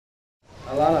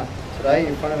Alanna, today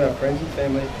in front of our friends and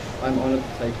family, I'm honoured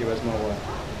to take you as my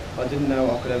wife. I didn't know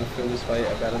I could ever feel this way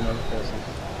about another person.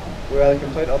 We are the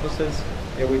complete opposites,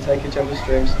 yet we take each other's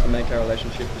strengths to make our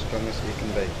relationship the strongest it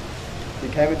can be. You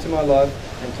came into my life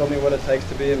and taught me what it takes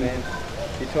to be a man.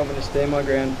 You taught me to stand my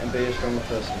ground and be a stronger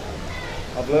person.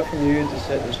 I've learned from you to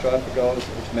set and strive for goals,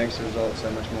 which makes the result so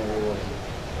much more rewarding.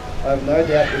 I have no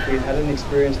doubt if we hadn't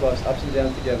experienced life's ups and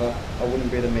downs together, I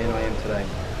wouldn't be the man I am today.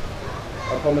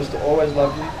 I promise to always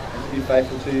love you and to be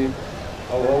faithful to you.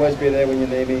 I will always be there when you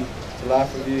need me, to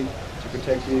laugh with you, to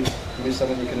protect you, to be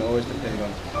someone you can always depend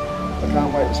on. I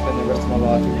can't wait to spend the rest of my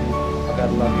life with you. I've got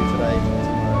to love you today and tomorrow.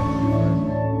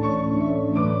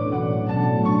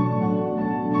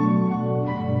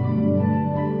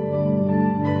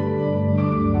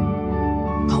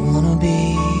 I wanna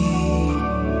be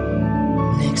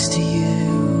next to you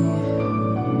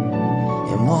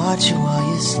and watch you while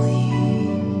you sleep,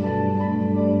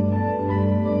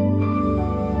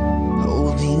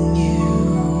 holding you,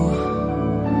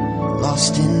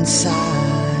 lost inside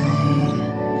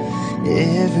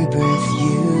every breath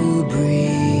you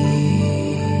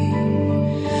breathe.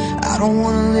 I don't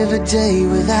wanna live a day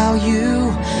without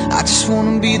you. I just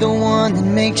wanna be the one that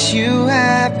makes you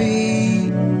happy.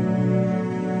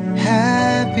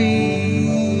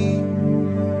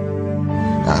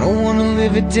 I don't wanna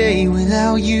live a day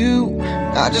without you.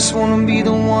 I just wanna be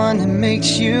the one that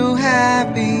makes you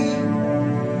happy.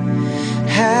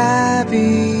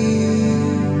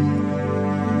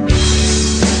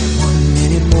 One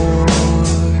minute more,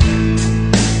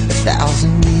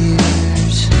 1,000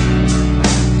 years,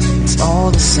 it's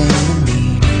all the same to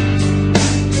me.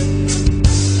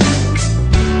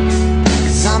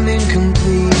 'Cause I'm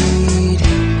incomplete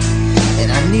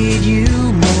and I need you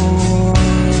more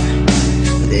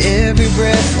with every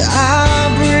breath I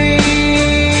breathe.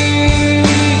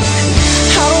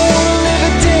 I don't wanna live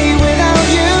a day without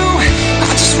you. I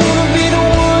just wanna be the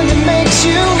one that makes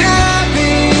you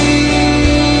happy.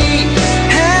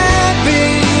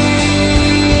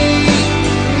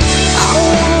 I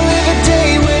don't wanna live a day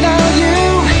without you.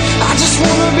 I just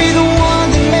wanna be the one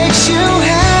that makes you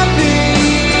happy.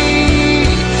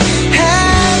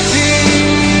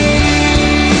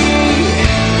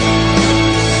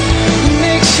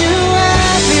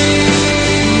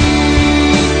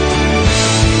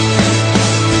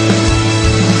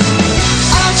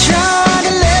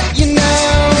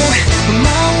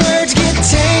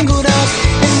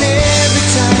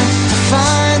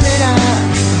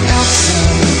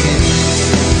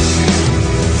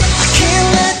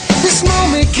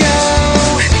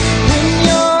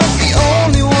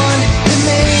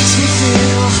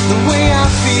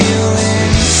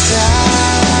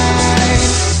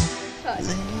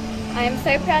 I am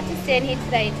so proud to stand here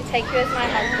today to take you as my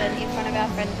husband in front of our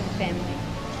friends and family.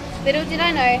 Little did I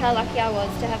know how lucky I was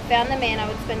to have found the man I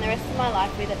would spend the rest of my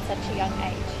life with at such a young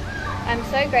age. I am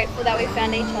so grateful that we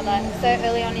found each other so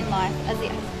early on in life, as it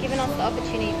has given us the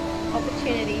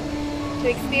opportunity to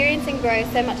experience and grow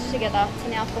so much together to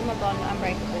now form a bond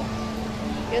unbreakable.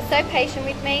 You are so patient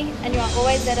with me, and you are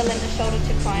always there to lend a shoulder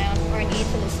to cry on or an ear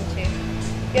to listen to.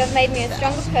 You have made me a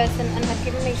stronger person and have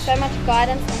given me so much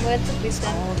guidance and words of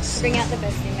wisdom to bring out the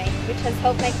best in me, which has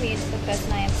helped make me into the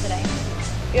person I am today.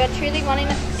 You are truly one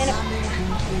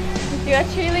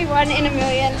in a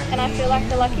million, and I feel like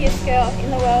the luckiest girl in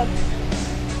the world.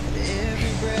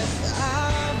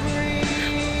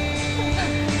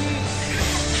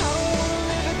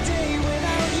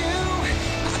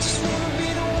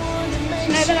 To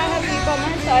know that I have you by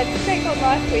my side to take on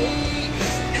life with.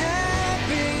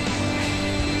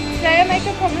 Today I make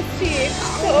a promise to you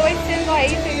to always stand by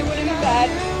you through the good and the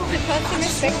bad, to trust and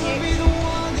respect you,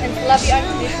 and to love you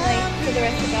unconditionally for the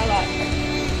rest of our life.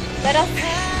 Let us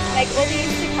make all the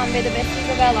years to come be the best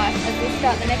years of our life as we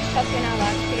start the next chapter in our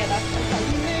lives together as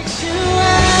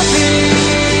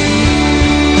husbands.